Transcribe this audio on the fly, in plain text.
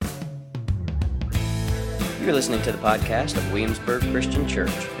You're listening to the podcast of Williamsburg Christian Church,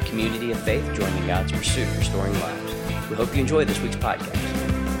 a community of faith joining God's pursuit of restoring lives. We hope you enjoy this week's podcast.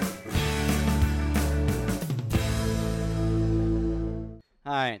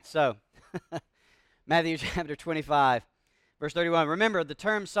 All right, so Matthew chapter 25, verse 31. Remember, the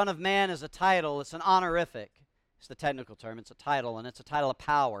term Son of Man is a title. It's an honorific. It's the technical term. It's a title, and it's a title of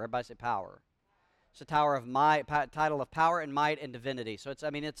power. Everybody say power. It's a title of power and might and divinity. So it's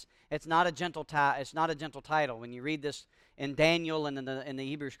not a gentle it's not a gentle title. When you read this in Daniel and in the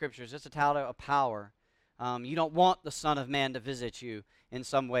Hebrew Scriptures, it's a title of power. You don't want the Son of Man to visit you in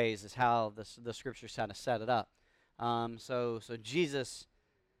some ways, is how the Scriptures kind of set it up. So Jesus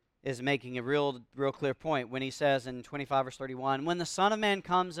is making a real clear point when he says in 25 verse 31, when the Son of Man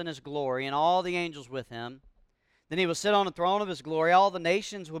comes in his glory and all the angels with him, then he will sit on the throne of his glory. All the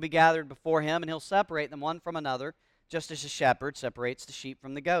nations will be gathered before him, and he'll separate them one from another, just as a shepherd separates the sheep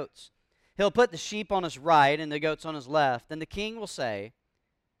from the goats. He'll put the sheep on his right and the goats on his left. And the king will say,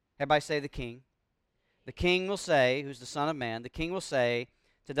 everybody say the king. The king will say, who's the Son of Man, the king will say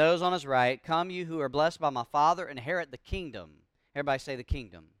to those on his right, come you who are blessed by my Father, inherit the kingdom. Everybody say the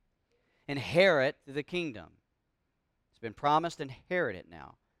kingdom. Inherit the kingdom. It's been promised, inherit it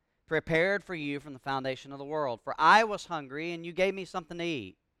now. Prepared for you from the foundation of the world. For I was hungry, and you gave me something to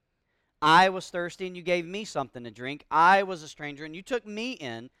eat. I was thirsty, and you gave me something to drink. I was a stranger, and you took me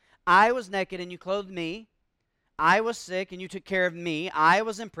in. I was naked, and you clothed me. I was sick, and you took care of me. I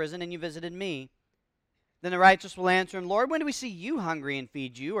was in prison, and you visited me. Then the righteous will answer him, Lord, when do we see you hungry and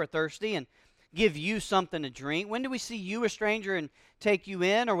feed you, or thirsty and give you something to drink? When do we see you a stranger and take you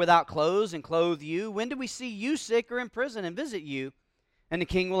in, or without clothes and clothe you? When do we see you sick or in prison and visit you? And the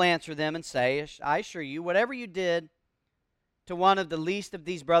king will answer them and say, I assure you, whatever you did to one of the least of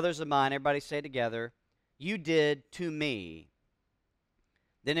these brothers of mine, everybody say together, you did to me.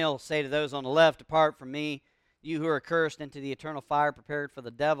 Then he'll say to those on the left, depart from me, you who are cursed, into the eternal fire prepared for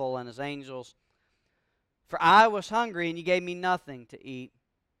the devil and his angels. For I was hungry, and you gave me nothing to eat.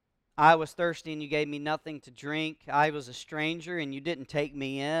 I was thirsty, and you gave me nothing to drink. I was a stranger, and you didn't take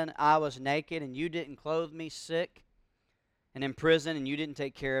me in. I was naked, and you didn't clothe me, sick and in prison, and you didn't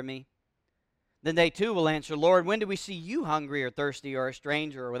take care of me. Then they too will answer, Lord, when did we see you hungry or thirsty or a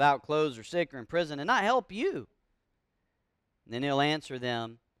stranger or without clothes or sick or in prison and not help you? And then he'll answer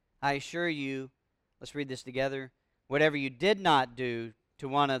them, I assure you, let's read this together, whatever you did not do to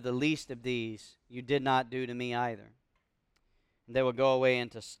one of the least of these, you did not do to me either. And they will go away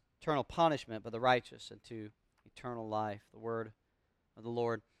into eternal punishment, but the righteous into eternal life. The word of the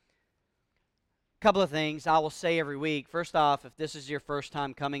Lord. Couple of things I will say every week. First off, if this is your first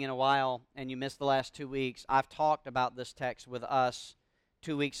time coming in a while and you missed the last 2 weeks, I've talked about this text with us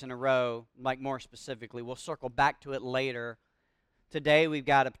 2 weeks in a row, like more specifically. We'll circle back to it later. Today we've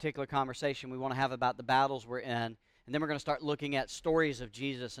got a particular conversation we want to have about the battles we're in, and then we're going to start looking at stories of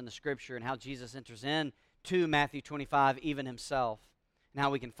Jesus in the Scripture and how Jesus enters in to Matthew 25, even himself, and how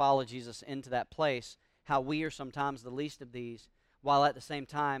we can follow Jesus into that place, how we are sometimes the least of these, while at the same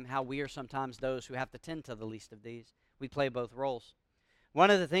time, how we are sometimes those who have to tend to the least of these. We play both roles. One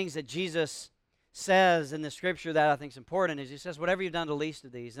of the things that Jesus says in the Scripture that I think is important is he says, whatever you've done to the least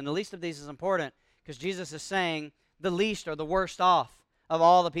of these. And the least of these is important because Jesus is saying the least are the worst off of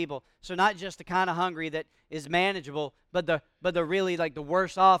all the people. So not just the kind of hungry that is manageable, but the really like the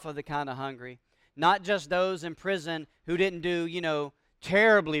worst off of the kind of hungry. Not just those in prison who didn't do,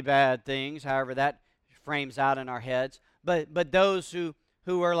 terribly bad things, however that frames out in our heads, but those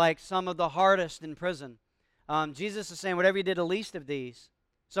who are like some of the hardest in prison. Jesus is saying, whatever you did to least of these,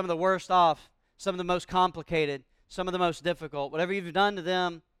 some of the worst off, some of the most complicated, some of the most difficult, whatever you've done to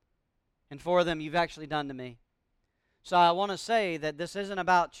them and for them, you've actually done to me. So I want to say that this isn't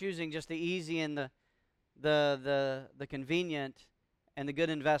about choosing just the easy and the convenient and the good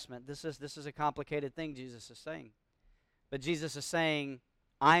investment. This is a complicated thing Jesus is saying. But Jesus is saying,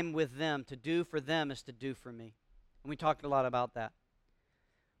 I'm with them. To do for them is to do for me. And we talked a lot about that.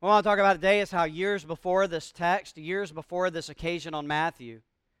 What I want to talk about today is how years before this text, years before this occasion on Matthew,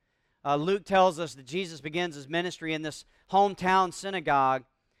 Luke tells us that Jesus begins his ministry in this hometown synagogue.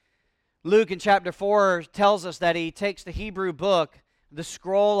 Luke in chapter 4 tells us that he takes the Hebrew book, the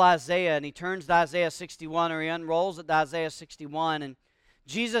scroll Isaiah, and he turns to Isaiah 61, or he unrolls it to Isaiah 61, and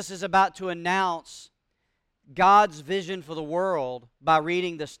Jesus is about to announce God's vision for the world by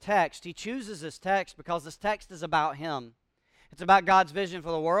reading this text. He chooses this text because this text is about him. It's about God's vision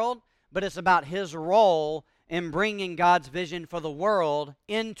for the world, but it's about his role in bringing God's vision for the world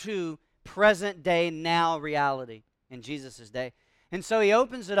into present day now reality in Jesus' day. And so he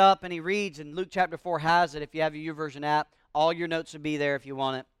opens it up and he reads, and Luke chapter 4 has it. If you have your YouVersion app, all your notes will be there if you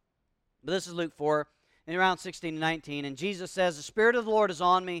want it. But this is Luke 4. in around 16 to 19. And Jesus says, the Spirit of the Lord is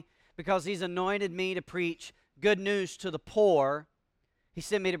on me because He's anointed me to preach good news to the poor. He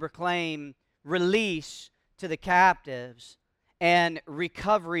sent me to proclaim release to the captives and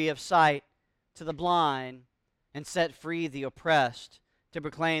recovery of sight to the blind, and set free the oppressed, to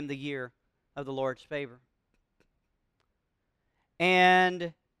proclaim the year of the Lord's favor.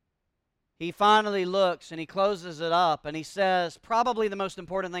 And he finally looks and he closes it up and he says probably the most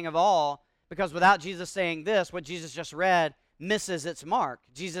important thing of all, because without Jesus saying this, what Jesus just read misses its mark.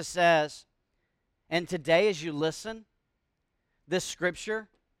 Jesus says, and today as you listen, this scripture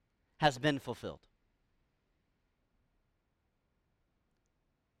has been fulfilled.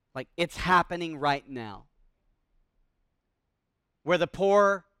 Like, it's happening right now. Where the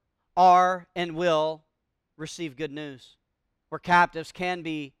poor are and will receive good news. Where captives can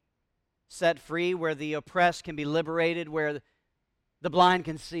be set free. Where the oppressed can be liberated. Where the blind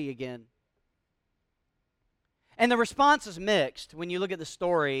can see again. And the response is mixed when you look at the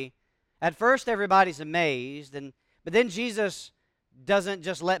story. At first, everybody's amazed. But then Jesus doesn't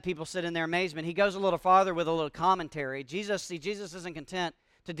just let people sit in their amazement. He goes a little farther with a little commentary. Jesus isn't content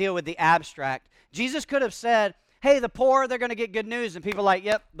to deal with the abstract. Jesus could have said, hey, the poor, they're going to get good news. And people are like,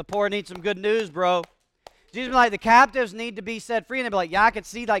 yep, the poor need some good news, bro. Jesus would be like, the captives need to be set free. And they'd be like, yeah, I could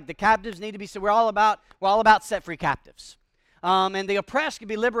see like the captives need to be set. We're all about set free captives. And the oppressed can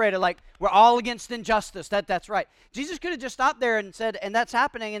be liberated. Like, we're all against injustice. That's right. Jesus could have just stopped there and said, and that's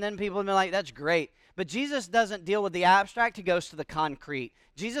happening. And then people would be like, that's great. But Jesus doesn't deal with the abstract. He goes to the concrete.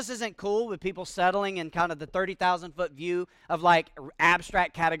 Jesus isn't cool with people settling in kind of the 30,000-foot view of like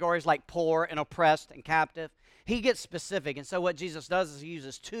abstract categories like poor and oppressed and captive. He gets specific. And so what Jesus does is he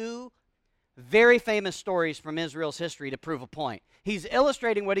uses two very famous stories from Israel's history to prove a point. He's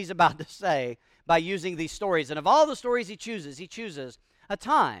illustrating what he's about to say by using these stories. And of all the stories he chooses a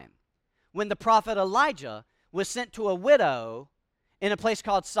time when the prophet Elijah was sent to a widow in a place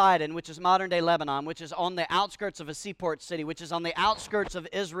called Sidon, which is modern-day Lebanon, which is on the outskirts of a seaport city, which is on the outskirts of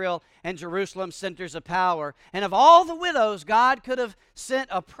Israel and Jerusalem, centers of power. And of all the widows God could have sent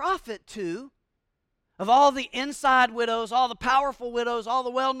a prophet to, of all the inside widows, all the powerful widows, all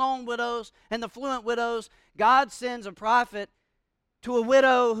the well-known widows, and the fluent widows, God sends a prophet to a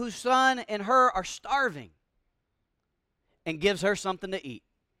widow whose son and her are starving and gives her something to eat.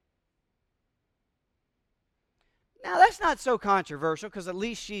 Now, that's not so controversial because at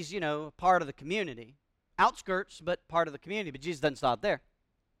least she's, part of the community. Outskirts, but part of the community. But Jesus doesn't stop there.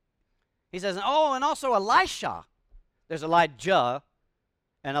 He says, oh, and also Elisha. There's Elijah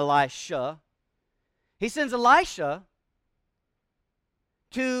and Elisha. He sends Elisha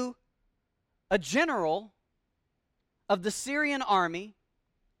to a general of the Syrian army,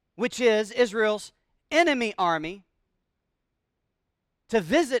 which is Israel's enemy army, to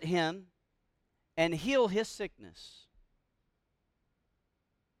visit him and heal his sickness.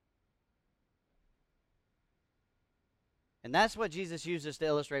 And that's what Jesus uses to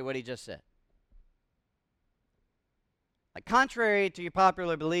illustrate what he just said. Like, contrary to your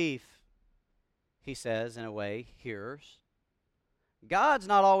popular belief, he says, in a way, hearers, God's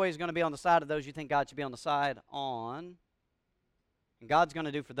not always going to be on the side of those you think God should be on the side on. And God's going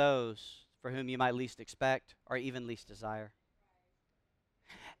to do for those for whom you might least expect or even least desire.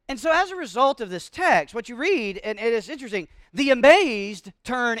 And so as a result of this text, what you read, and it is interesting, the amazed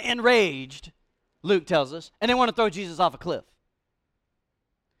turn enraged, Luke tells us, and they want to throw Jesus off a cliff.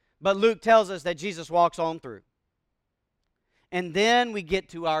 But Luke tells us that Jesus walks on through. And then we get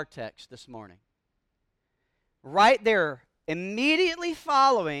to our text this morning. Right there, immediately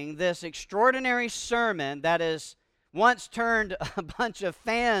following this extraordinary sermon that has once turned a bunch of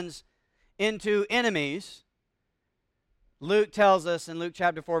fans into enemies, Luke tells us in Luke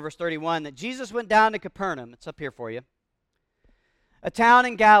chapter 4, verse 31, that Jesus went down to Capernaum, it's up here for you, a town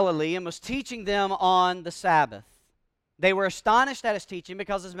in Galilee, and was teaching them on the Sabbath. They were astonished at his teaching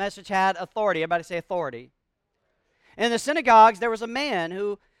because his message had authority. Everybody say authority. In the synagogues, there was a man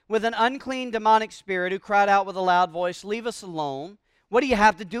who, with an unclean demonic spirit, who cried out with a loud voice, "Leave us alone. What do you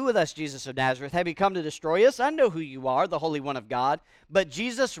have to do with us, Jesus of Nazareth? Have you come to destroy us? I know who you are, the Holy One of God." But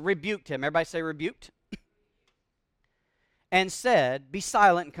Jesus rebuked him. Everybody say rebuked. And said, "Be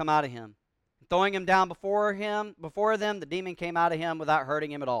silent and come out of him." Throwing him down before them, the demon came out of him without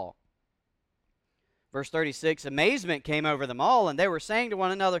hurting him at all. Verse 36, amazement came over them all, and they were saying to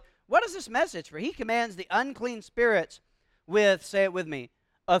one another, "What is this message? For he commands the unclean spirits with," say it with me,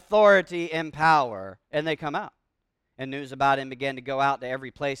 "authority and power." And they come out. And news about him began to go out to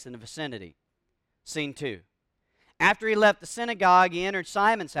every place in the vicinity. Scene 2. After he left the synagogue, he entered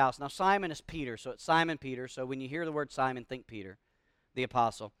Simon's house. Now, Simon is Peter, so it's Simon Peter. So when you hear the word Simon, think Peter, the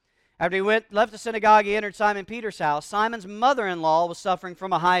apostle. After he left the synagogue, he entered Simon Peter's house. Simon's mother-in-law was suffering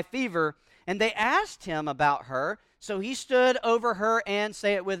from a high fever, and they asked him about her. So he stood over her and,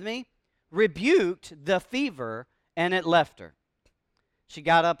 say it with me, rebuked the fever, and it left her. She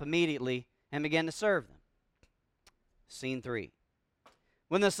got up immediately and began to serve them. Scene 3.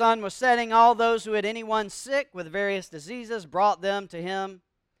 When the sun was setting, all those who had anyone sick with various diseases brought them to him.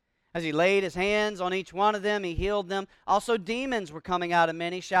 As he laid his hands on each one of them, he healed them. Also demons were coming out of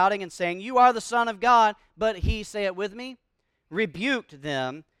many, shouting and saying, "You are the Son of God." But he, say it with me, rebuked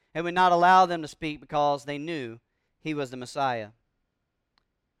them and would not allow them to speak because they knew he was the Messiah.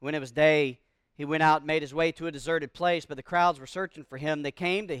 When it was day, he went out and made his way to a deserted place, but the crowds were searching for him. They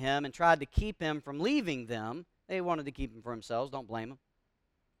came to him and tried to keep him from leaving them. They wanted to keep him for themselves. Don't blame them.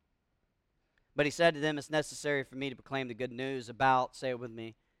 But he said to them, "It's necessary for me to proclaim the good news about," say it with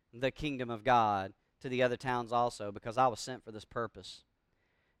me, "the kingdom of God to the other towns also, because I was sent for this purpose."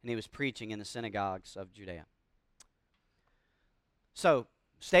 And he was preaching in the synagogues of Judea. So,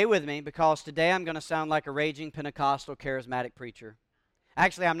 stay with me, because today I'm going to sound like a raging Pentecostal charismatic preacher.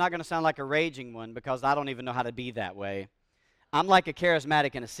 Actually, I'm not going to sound like a raging one, because I don't even know how to be that way. I'm like a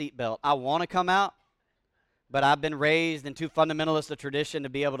charismatic in a seatbelt. I want to come out, but I've been raised in too fundamentalist a tradition to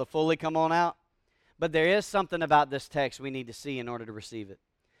be able to fully come on out. But there is something about this text we need to see in order to receive it.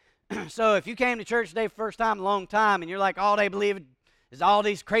 So if you came to church today for the first time in a long time, and you're like, all they believe is all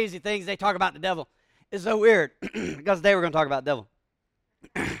these crazy things they talk about the devil, it's so weird, because today we're going to talk about the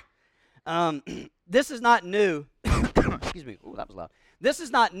devil. This is not new. Excuse me. Ooh, that was loud. This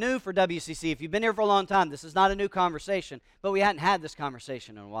is not new for WCC. If you've been here for a long time, this is not a new conversation, but we hadn't had this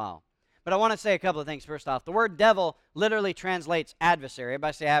conversation in a while. But I want to say a couple of things first off. The word devil literally translates adversary.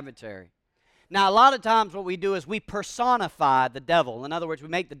 Everybody say adversary. Now, a lot of times what we do is we personify the devil. In other words, we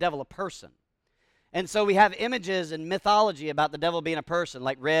make the devil a person. And so we have images and mythology about the devil being a person,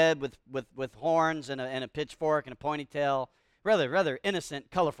 like red with horns and a pitchfork and a pointy tail. Rather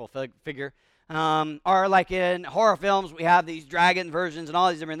innocent, colorful figure. Or like in horror films, we have these dragon versions and all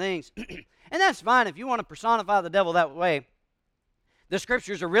these different things. And that's fine if you want to personify the devil that way. The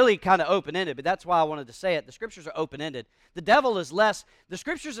scriptures are really kind of open-ended, but that's why I wanted to say it. The scriptures are open-ended. The devil is less, the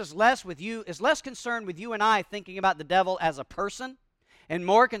scriptures is less concerned with you and I thinking about the devil as a person, and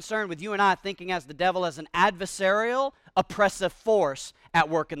more concerned with you and I thinking as the devil as an adversarial, oppressive force at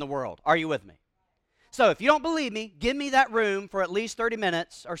work in the world. Are you with me? So if you don't believe me, give me that room for at least 30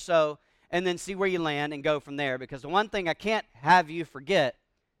 minutes or so, and then see where you land and go from there, because the one thing I can't have you forget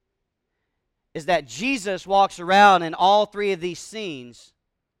is that Jesus walks around in all three of these scenes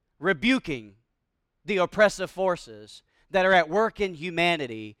rebuking the oppressive forces that are at work in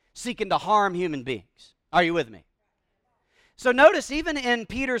humanity, seeking to harm human beings. Are you with me? So notice even in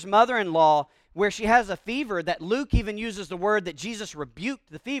Peter's mother-in-law, where she has a fever, that Luke even uses the word that Jesus rebuked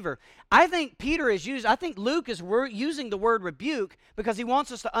the fever. I think Luke is using the word rebuke because he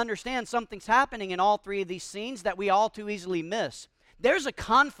wants us to understand something's happening in all three of these scenes that we all too easily miss. There's a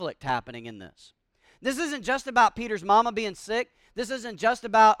conflict happening in this. This isn't just about Peter's mama being sick. This isn't just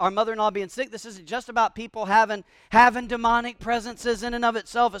about our mother-in-law being sick. This isn't just about people having demonic presences in and of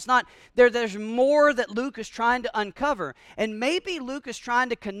itself. It's not. There's more that Luke is trying to uncover. And maybe Luke is trying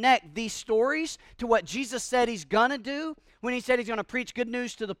to connect these stories to what Jesus said he's going to do when he said he's going to preach good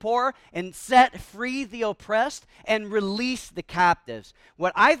news to the poor and set free the oppressed and release the captives.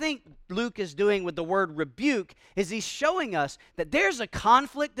 What I think Luke is doing with the word rebuke is he's showing us that there's a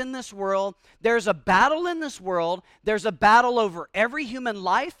conflict in this world, there's a battle in this world, there's a battle over every human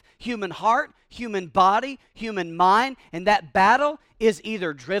life, human heart, human body, human mind, and that battle is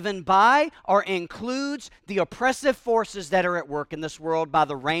either driven by or includes the oppressive forces that are at work in this world by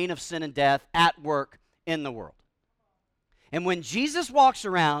the reign of sin and death at work in the world. And when Jesus walks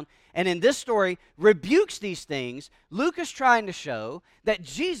around and in this story rebukes these things, Luke is trying to show that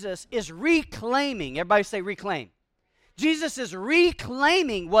Jesus is reclaiming, everybody say reclaim. Jesus is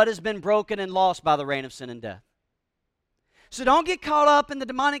reclaiming what has been broken and lost by the reign of sin and death. So don't get caught up in the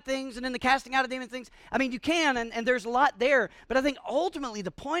demonic things and in the casting out of demon things. I mean, you can, and there's a lot there. But I think ultimately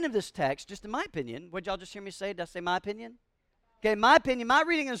the point of this text, just in my opinion, what y'all just hear me say? Did I say my opinion? Okay, my opinion, my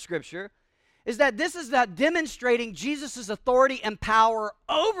reading of Scripture, is that this is that demonstrating Jesus' authority and power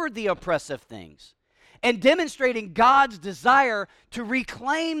over the oppressive things and demonstrating God's desire to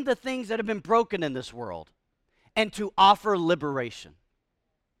reclaim the things that have been broken in this world and to offer liberation.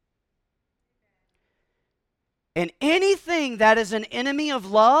 And anything that is an enemy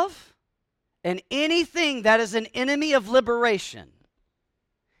of love and anything that is an enemy of liberation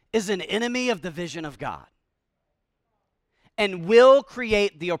is an enemy of the vision of God, and will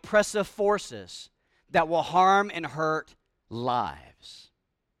create the oppressive forces that will harm and hurt lives.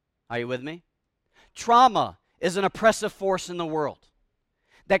 Are you with me? Trauma is an oppressive force in the world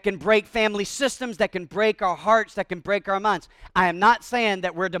that can break family systems, that can break our hearts, that can break our minds. I am not saying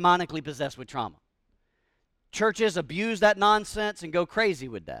that we're demonically possessed with trauma. Churches abuse that nonsense and go crazy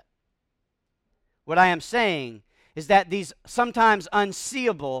with that. What I am saying is that these sometimes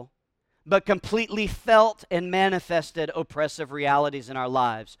unseeable but completely felt and manifested oppressive realities in our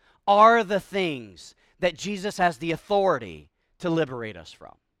lives are the things that Jesus has the authority to liberate us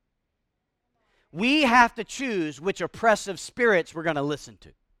from. We have to choose which oppressive spirits we're going to listen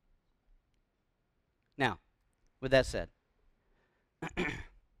to. Now, with that said,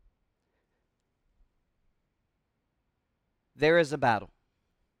 there is a battle,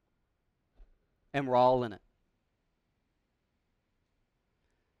 and we're all in it.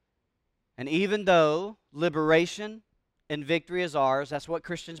 And even though liberation and victory is ours, that's what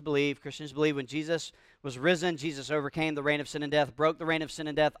Christians believe. Christians believe when Jesus was risen, Jesus overcame the reign of sin and death, broke the reign of sin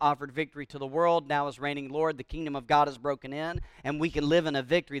and death, offered victory to the world, now is reigning Lord. The kingdom of God is broken in, and we can live in a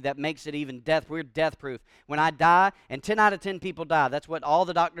victory that makes it even death. We're death-proof. When I die, and 10 out of 10 people die, that's what all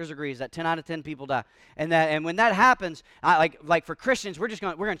the doctors agree, is that 10 out of 10 people die. And when that happens, like for Christians, we're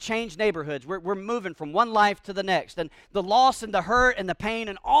going to change neighborhoods. We're moving from one life to the next. And the loss and the hurt and the pain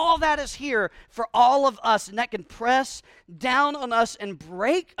and all that is here for all of us, and that can press down on us and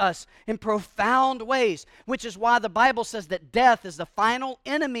break us in profound ways. Which is why the Bible says that death is the final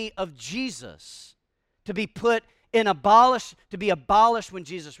enemy of Jesus to be abolished when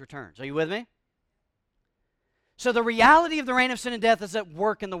Jesus returns. Are you with me? So the reality of the reign of sin and death is at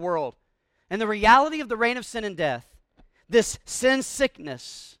work in the world. And the reality of the reign of sin and death, this sin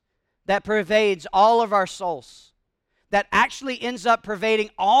sickness that pervades all of our souls, that actually ends up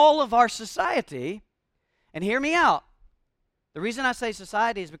pervading all of our society, and hear me out, the reason I say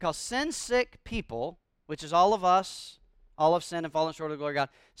society is because sin-sick people, which is all of us, all have sinned and fallen short of the glory of God,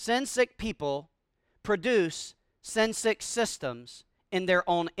 sin-sick people produce sin-sick systems in their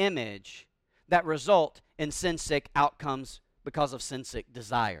own image that result in sin-sick outcomes because of sin-sick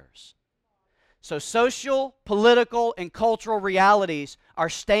desires. So social, political, and cultural realities are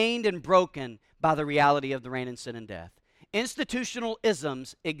stained and broken by the reality of the reign of sin and death. Institutional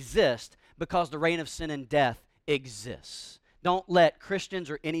isms exist because the reign of sin and death exists. Don't let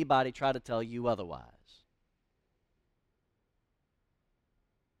Christians or anybody try to tell you otherwise.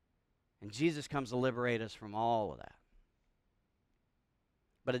 And Jesus comes to liberate us from all of that.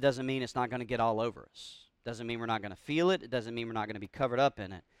 But it doesn't mean it's not going to get all over us. It doesn't mean we're not going to feel it. It doesn't mean we're not going to be covered up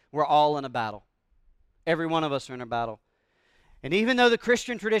in it. We're all in a battle. Every one of us are in a battle. And even though the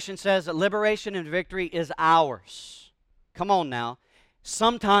Christian tradition says that liberation and victory is ours, come on now,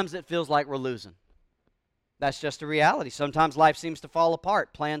 sometimes it feels like we're losing. That's just a reality. Sometimes life seems to fall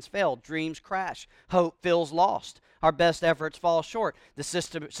apart. Plans fail. Dreams crash. Hope feels lost. Our best efforts fall short. The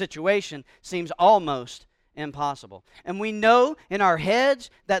situation seems almost impossible. And we know in our heads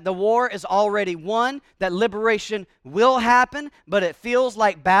that the war is already won, that liberation will happen, but it feels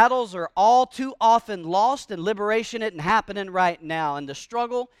like battles are all too often lost and liberation isn't happening right now. And the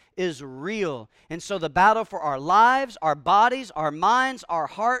struggle is real. And so the battle for our lives, our bodies, our minds, our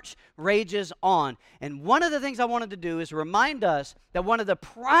hearts rages on. And one of the things I wanted to do is remind us that one of the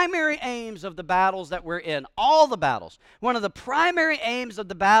primary aims of the battles that we're in, all the battles, one of the primary aims of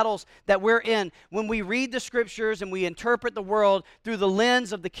the battles that we're in when we read the scriptures and we interpret the world through the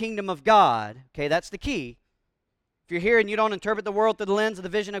lens of the kingdom of God, okay, that's the key. If you're here and you don't interpret the world through the lens of the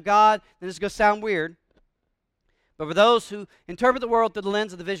vision of God, then this is going to sound weird. But for those who interpret the world through the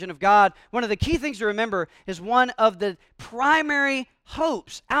lens of the vision of God, one of the key things to remember is one of the primary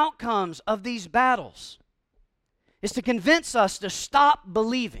hopes, outcomes of these battles is to convince us to stop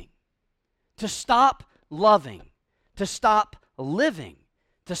believing, to stop loving, to stop living,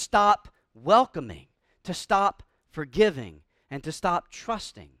 to stop welcoming, to stop forgiving, and to stop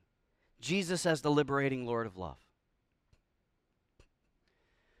trusting Jesus as the liberating Lord of love.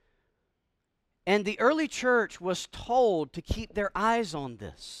 And the early church was told to keep their eyes on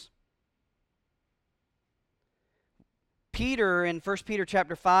this. Peter in 1 Peter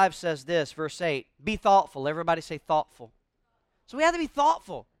chapter 5 says this, verse 8, be thoughtful. Everybody say thoughtful. So we have to be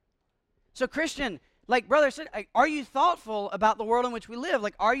thoughtful. So Christian, like brother said, are you thoughtful about the world in which we live?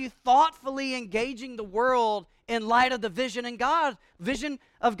 Like, are you thoughtfully engaging the world in light of the vision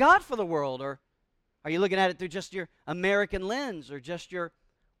of God for the world? Or are you looking at it through just your American lens or just your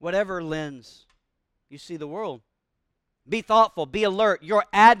whatever lens you see the world? Be thoughtful, be alert. Your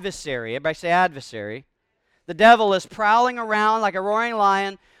adversary, everybody say adversary. The devil is prowling around like a roaring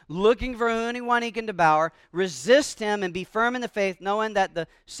lion, looking for anyone he can devour. Resist him and be firm in the faith, knowing that the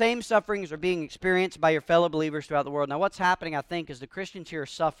same sufferings are being experienced by your fellow believers throughout the world. Now, what's happening, I think, is the Christians here are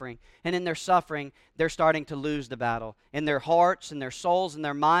suffering, and in their suffering, they're starting to lose the battle. In their hearts, in their souls, in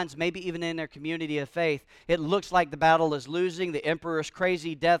their minds, maybe even in their community of faith, it looks like the battle is losing. The emperor is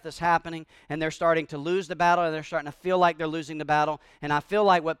crazy, death is happening, and they're starting to lose the battle, and they're starting to feel like they're losing the battle. And I feel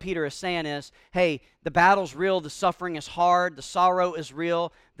like what Peter is saying is, hey, the battle's real, the suffering is hard, the sorrow is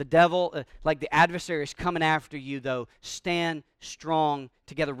real, the devil, like the adversary is coming after you, though. Stand strong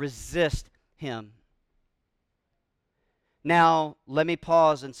together, resist him. Now, let me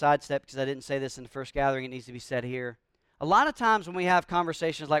pause and sidestep because I didn't say this in the first gathering. It needs to be said here. A lot of times when we have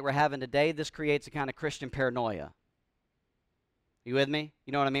conversations like we're having today, this creates a kind of Christian paranoia. You with me?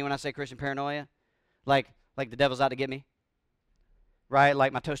 You know what I mean when I say Christian paranoia? Like the devil's out to get me? Right?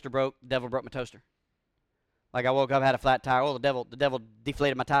 Like my toaster broke, the devil broke my toaster. Like I woke up, had a flat tire. Oh, the devil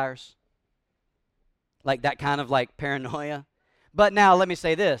deflated my tires. Like that kind of like paranoia. But now let me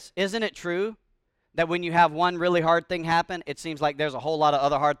say this. Isn't it true that when you have one really hard thing happen, it seems like there's a whole lot of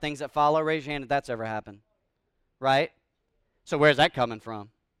other hard things that follow? Raise your hand if that's ever happened. Right? So where's that coming from?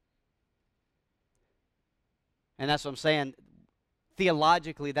 And that's what I'm saying.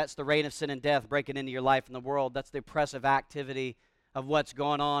 Theologically, that's the reign of sin and death breaking into your life and the world. That's the oppressive activity of what's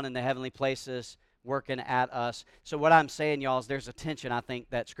going on in the heavenly places working at us. So what I'm saying, y'all, is there's a tension, I think,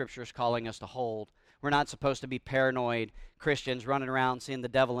 that Scripture is calling us to hold. We're not supposed to be paranoid Christians running around seeing the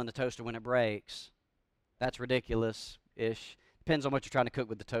devil in the toaster when it breaks. That's ridiculous-ish. Depends on what you're trying to cook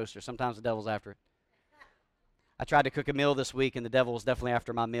with the toaster. Sometimes the devil's after it. I tried to cook a meal this week, and the devil was definitely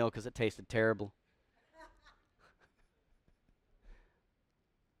after my meal because it tasted terrible.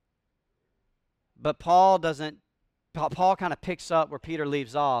 But Paul kind of picks up where Peter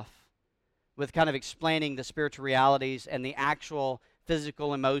leaves off with kind of explaining the spiritual realities and the actual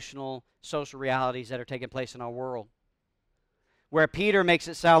physical, emotional, social realities that are taking place in our world. Where Peter makes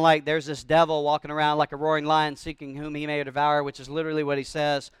it sound like there's this devil walking around like a roaring lion seeking whom he may devour, which is literally what he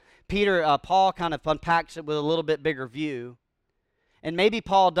says. Paul kind of unpacks it with a little bit bigger view. And maybe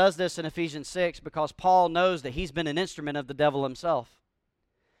Paul does this in Ephesians 6 because Paul knows that he's been an instrument of the devil himself.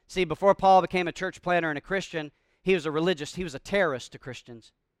 See, before Paul became a church planter and a Christian, he was a terrorist to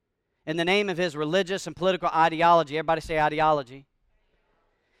Christians. In the name of his religious and political ideology, everybody say ideology,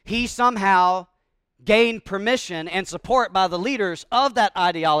 he somehow gained permission and support by the leaders of that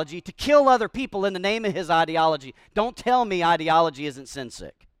ideology to kill other people in the name of his ideology. Don't tell me ideology isn't sin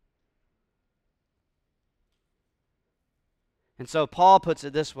sick. And so Paul puts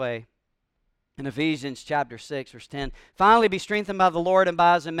it this way in Ephesians chapter 6, verse 10. Finally, be strengthened by the Lord and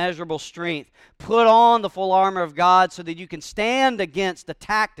by his immeasurable strength. Put on the full armor of God so that you can stand against the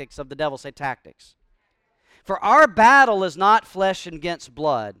tactics of the devil. Say tactics. For our battle is not flesh and against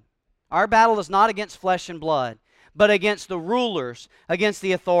blood. Our battle is not against flesh and blood, but against the rulers, against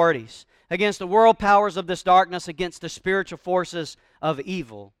the authorities, against the world powers of this darkness, against the spiritual forces of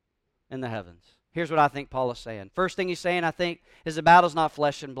evil in the heavens. Here's what I think Paul is saying. First thing he's saying, I think, is the battle's not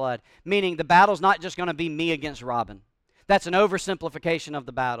flesh and blood. Meaning the battle's not just going to be me against Robin. That's an oversimplification of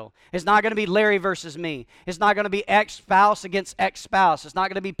the battle. It's not going to be Larry versus me. It's not going to be ex-spouse against ex-spouse. It's not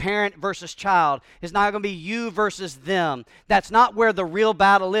going to be parent versus child. It's not going to be you versus them. That's not where the real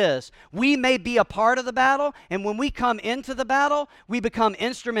battle is. We may be a part of the battle, and when we come into the battle, we become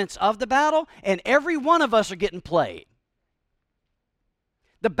instruments of the battle, and every one of us are getting played.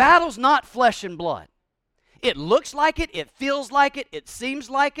 The battle's not flesh and blood. It looks like it, it feels like it seems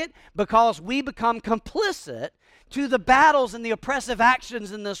like it, because we become complicit to the battles and the oppressive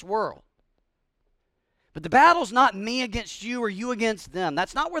actions in this world. But the battle's not me against you or you against them.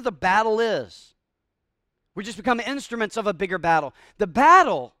 That's not where the battle is. We just become instruments of a bigger battle. The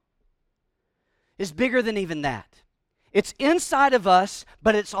battle is bigger than even that. It's inside of us,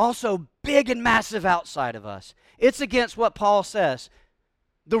 but it's also big and massive outside of us. It's against what Paul says.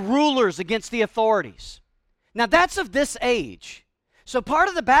 The rulers against the authorities. Now that's of this age. So part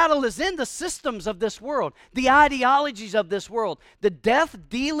of the battle is in the systems of this world, the ideologies of this world, the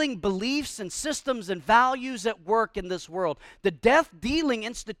death-dealing beliefs and systems and values at work in this world, the death-dealing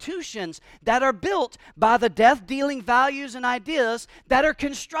institutions that are built by the death-dealing values and ideas that are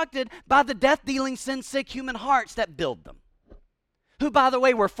constructed by the death-dealing sin-sick human hearts that build them. Who, by the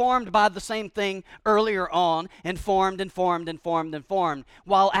way, were formed by the same thing earlier on and formed,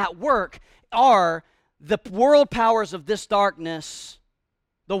 while at work are the world powers of this darkness,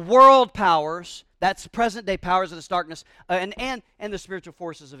 the world powers, that's present-day powers of this darkness, and the spiritual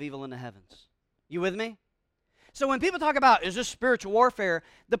forces of evil in the heavens. You with me? So when people talk about, is this spiritual warfare,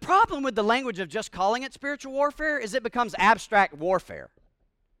 the problem with the language of just calling it spiritual warfare is it becomes abstract warfare.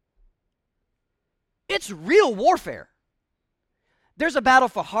 It's real warfare. There's a battle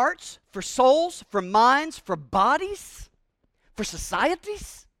for hearts, for souls, for minds, for bodies, for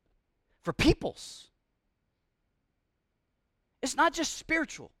societies, for peoples. It's not just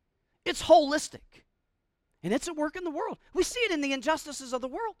spiritual. It's holistic. And it's at work in the world. We see it in the injustices of the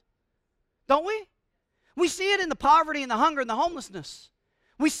world, don't we? We see it in the poverty and the hunger and the homelessness.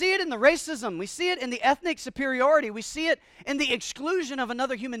 We see it in the racism. We see it in the ethnic superiority. We see it in the exclusion of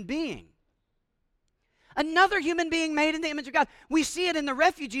another human being. Another human being made in the image of God. We see it in the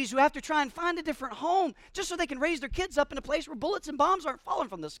refugees who have to try and find a different home just so they can raise their kids up in a place where bullets and bombs aren't falling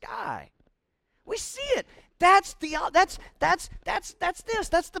from the sky. We see it. That's the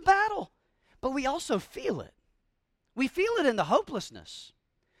battle. But we also feel it. We feel it in the hopelessness.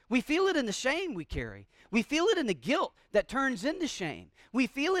 We feel it in the shame we carry. We feel it in the guilt that turns into shame. We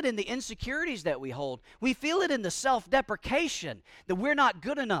feel it in the insecurities that we hold. We feel it in the self-deprecation that we're not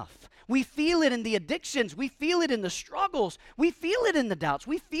good enough. We feel it in the addictions. We feel it in the struggles. We feel it in the doubts.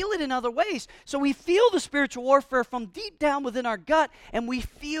 We feel it in other ways. So we feel the spiritual warfare from deep down within our gut, and we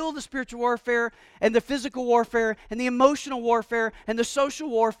feel the spiritual warfare and the physical warfare and the emotional warfare and the social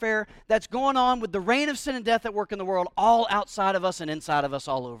warfare that's going on with the reign of sin and death at work in the world, all outside of us and inside of us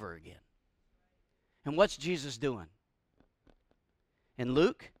all over again. And what's Jesus doing? In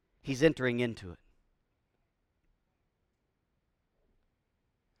Luke, he's entering into it.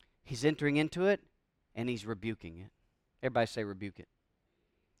 He's entering into it, and he's rebuking it. Everybody say rebuke it.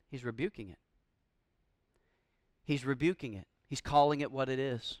 He's rebuking it. He's rebuking it. He's calling it what it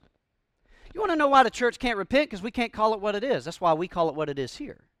is. You want to know why the church can't repent? Because we can't call it what it is. That's why we call it what it is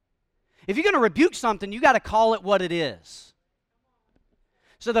here. If you're going to rebuke something, you got to call it what it is.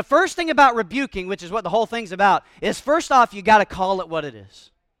 So the first thing about rebuking, which is what the whole thing's about, is first off, you got to call it what it is.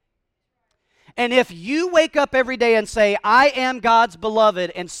 And if you wake up every day and say, I am God's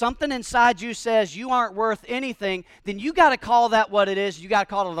beloved, and something inside you says you aren't worth anything, then you got to call that what it is. You got to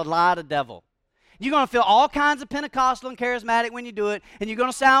call it a lie to the devil. You're going to feel all kinds of Pentecostal and charismatic when you do it, and you're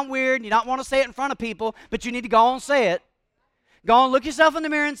going to sound weird, and you don't want to say it in front of people, but you need to go on and say it. Go on, look yourself in the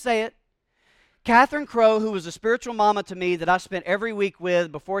mirror and say it. Catherine Crow, who was a spiritual mama to me that I spent every week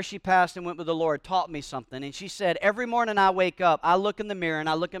with before she passed and went with the Lord, taught me something. And she said, every morning I wake up, I look in the mirror and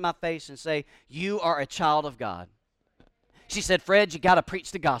I look at my face and say, you are a child of God. She said, Fred, you got to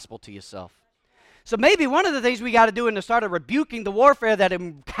preach the gospel to yourself. So maybe one of the things we got to do in the start of rebuking the warfare that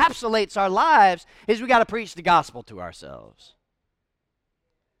encapsulates our lives is we got to preach the gospel to ourselves.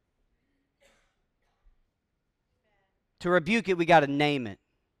 To rebuke it, we got to name it.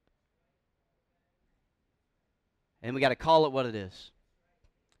 And we got to call it what it is.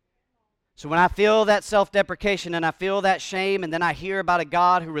 So when I feel that self-deprecation and I feel that shame and then I hear about a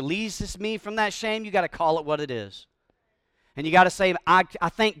God who releases me from that shame, you got to call it what it is. And you got to say, I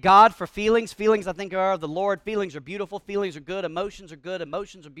thank God for feelings. Feelings, I think, are of the Lord. Feelings are beautiful. Feelings are good. Emotions are good.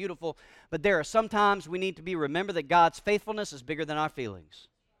 Emotions are beautiful. But there are sometimes we need to remember that God's faithfulness is bigger than our feelings.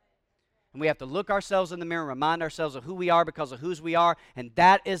 And we have to look ourselves in the mirror and remind ourselves of who we are because of whose we are. And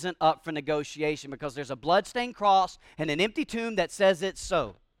that isn't up for negotiation because there's a bloodstained cross and an empty tomb that says it's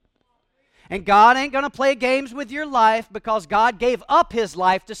so. And God ain't going to play games with your life because God gave up his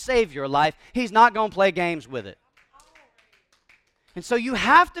life to save your life. He's not going to play games with it. And so you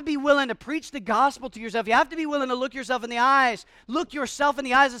have to be willing to preach the gospel to yourself. You have to be willing to look yourself in the eyes. Look yourself in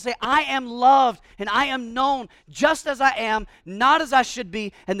the eyes and say, I am loved and I am known just as I am, not as I should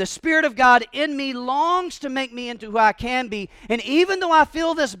be. And the Spirit of God in me longs to make me into who I can be. And even though I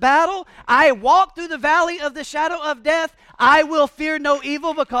feel this battle, I walk through the valley of the shadow of death, I will fear no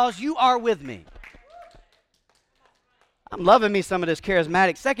evil because you are with me. I'm loving me some of this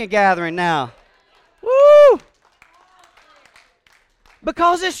charismatic second gathering now. Woo!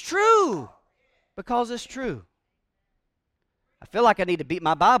 Because it's true. Because it's true. I feel like I need to beat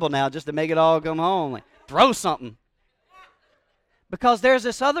my Bible now just to make it all come home. Like, throw something. Because there's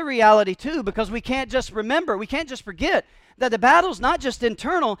this other reality too, because we can't just remember, we can't just forget that the battle's not just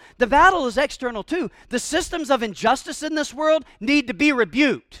internal, the battle is external too. The systems of injustice in this world need to be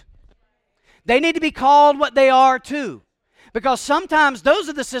rebuked. They need to be called what they are too. Because sometimes those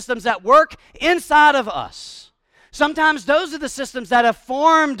are the systems that work inside of us. Sometimes those are the systems that have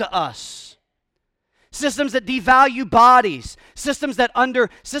formed us. Systems that devalue bodies, systems that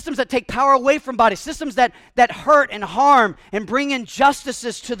take power away from bodies, systems that hurt and harm and bring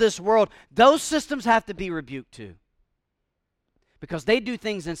injustices to this world. Those systems have to be rebuked too. Because they do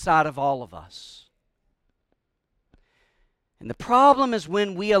things inside of all of us. And the problem is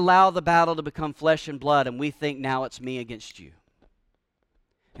when we allow the battle to become flesh and blood and we think now it's me against you.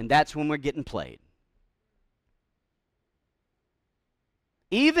 And that's when we're getting played.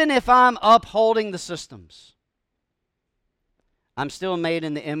 Even if I'm upholding the systems, I'm still made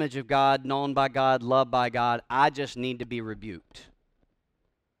in the image of God, known by God, loved by God. I just need to be rebuked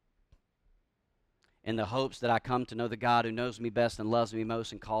in the hopes that I come to know the God who knows me best and loves me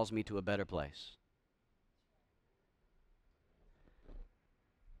most and calls me to a better place.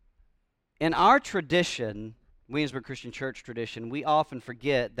 In our tradition, Williamsburg Christian Church tradition, we often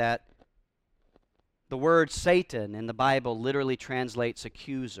forget that the word Satan in the Bible literally translates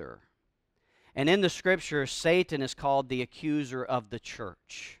accuser. And in the Scripture, Satan is called the accuser of the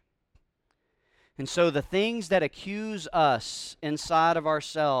church. And so the things that accuse us inside of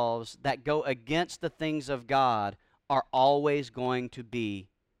ourselves that go against the things of God are always going to be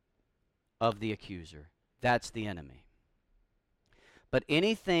of the accuser. That's the enemy. But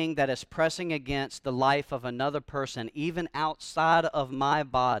anything that is pressing against the life of another person, even outside of my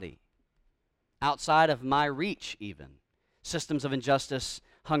body, outside of my reach even, systems of injustice,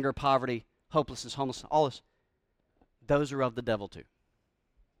 hunger, poverty, hopelessness, homelessness, all this, those are of the devil too.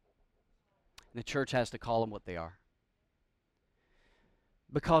 And the church has to call them what they are.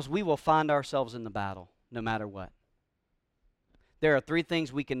 Because we will find ourselves in the battle no matter what. There are three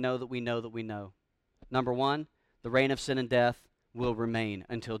things we can know that we know that we know. Number one, the reign of sin and death will remain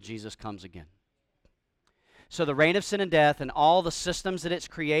until Jesus comes again. So the reign of sin and death and all the systems that it's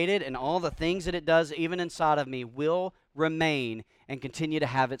created and all the things that it does even inside of me will remain and continue to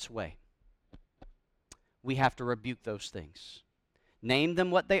have its way. We have to rebuke those things. Name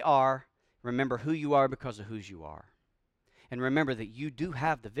them what they are. Remember who you are because of whose you are. And remember that you do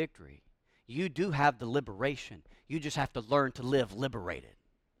have the victory. You do have the liberation. You just have to learn to live liberated.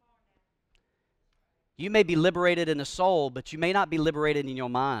 You may be liberated in the soul, but you may not be liberated in your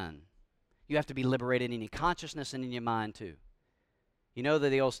mind. You have to be liberated in your consciousness and in your mind too. You know that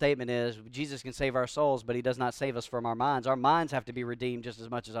the old statement is, Jesus can save our souls, but he does not save us from our minds. Our minds have to be redeemed just as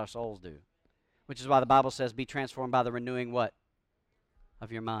much as our souls do. Which is why the Bible says, be transformed by the renewing what?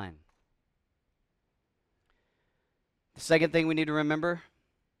 Of your mind. The second thing we need to remember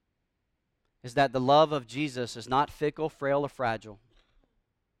is that the love of Jesus is not fickle, frail, or fragile.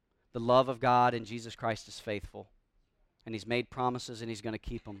 The love of God in Jesus Christ is faithful. And he's made promises and he's going to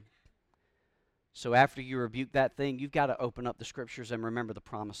keep them. So after you rebuke that thing, you've got to open up the Scriptures and remember the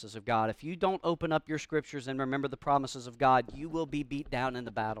promises of God. If you don't open up your Scriptures and remember the promises of God, you will be beat down in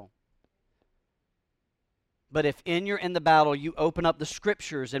the battle. But if in the battle you open up the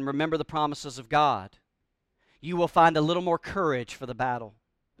Scriptures and remember the promises of God, you will find a little more courage for the battle.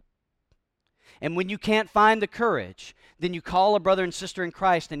 And when you can't find the courage, then you call a brother and sister in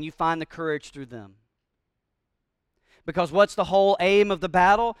Christ and you find the courage through them. Because what's the whole aim of the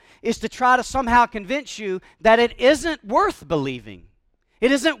battle? Is to try to somehow convince you that it isn't worth believing.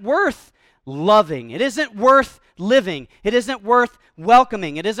 It isn't worth loving. It isn't worth living. It isn't worth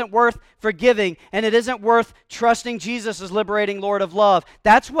welcoming. It isn't worth forgiving. And it isn't worth trusting Jesus as liberating Lord of love.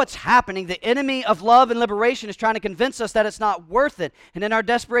 That's what's happening. The enemy of love and liberation is trying to convince us that it's not worth it. And in our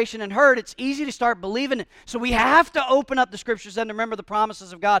desperation and hurt, it's easy to start believing it. So we have to open up the Scriptures and remember the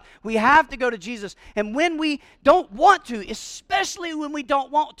promises of God. We have to go to Jesus. And when we don't want to, especially when we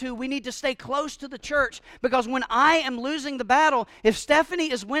don't want to, we need to stay close to the church. Because when I am losing the battle, if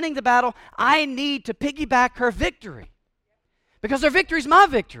Stephanie is winning the battle, I need to piggyback her victory. Because her victory is my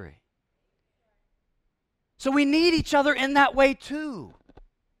victory. So we need each other in that way too.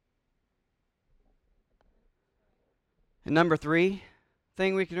 And number three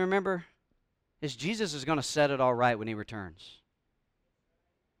thing we can remember is Jesus is going to set it all right when he returns.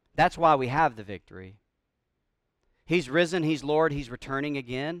 That's why we have the victory. He's risen, he's Lord, he's returning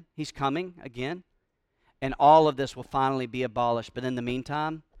again, he's coming again. And all of this will finally be abolished. But in the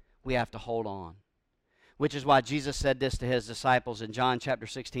meantime, we have to hold on. Which is why Jesus said this to his disciples in John chapter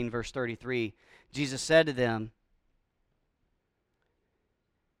 16, verse 33. Jesus said to them,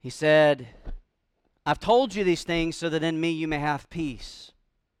 he said, I've told you these things so that in me you may have peace.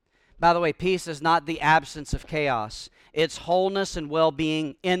 By the way, peace is not the absence of chaos. It's wholeness and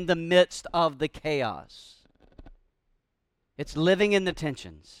well-being in the midst of the chaos. It's living in the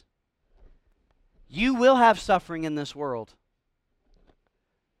tensions. You will have suffering in this world.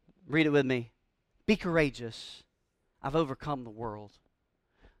 Read it with me. Be courageous. I've overcome the world.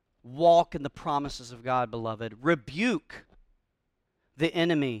 Walk in the promises of God, beloved. Rebuke the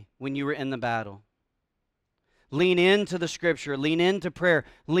enemy when you are in the battle. Lean into the Scripture. Lean into prayer.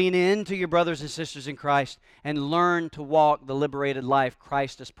 Lean into your brothers and sisters in Christ and learn to walk the liberated life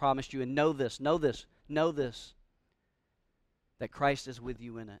Christ has promised you. And know this, that Christ is with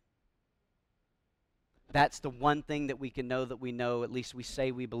you in it. That's the one thing that we can know that we know, at least we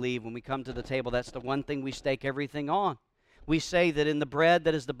say we believe. When we come to the table, that's the one thing we stake everything on. We say that in the bread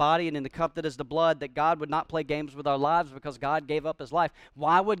that is the body and in the cup that is the blood, that God would not play games with our lives because God gave up his life.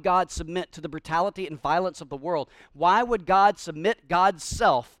 Why would God submit to the brutality and violence of the world? Why would God submit God's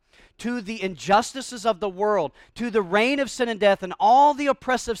self to the injustices of the world, to the reign of sin and death and all the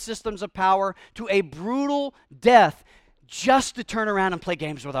oppressive systems of power, to a brutal death, just to turn around and play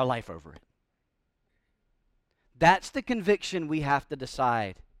games with our life over it? That's the conviction we have to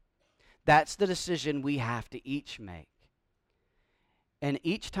decide. That's the decision we have to each make. And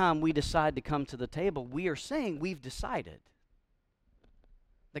each time we decide to come to the table, we are saying we've decided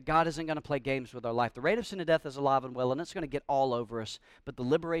that God isn't going to play games with our life. The reign of sin and death is alive and well, and it's going to get all over us. But the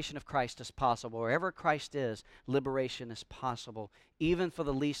liberation of Christ is possible. Wherever Christ is, liberation is possible, even for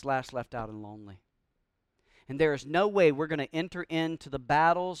the least, last, left out, and lonely. And there is no way we're going to enter into the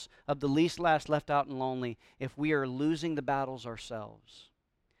battles of the least, last, left out, and lonely if we are losing the battles ourselves.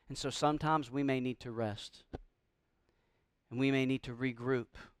 And so sometimes we may need to rest. And we may need to regroup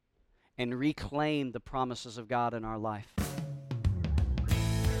and reclaim the promises of God in our life.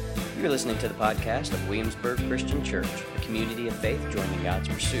 You're listening to the podcast of Williamsburg Christian Church, a community of faith joining God's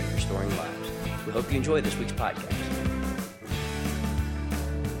pursuit of restoring lives. We hope you enjoy this week's podcast.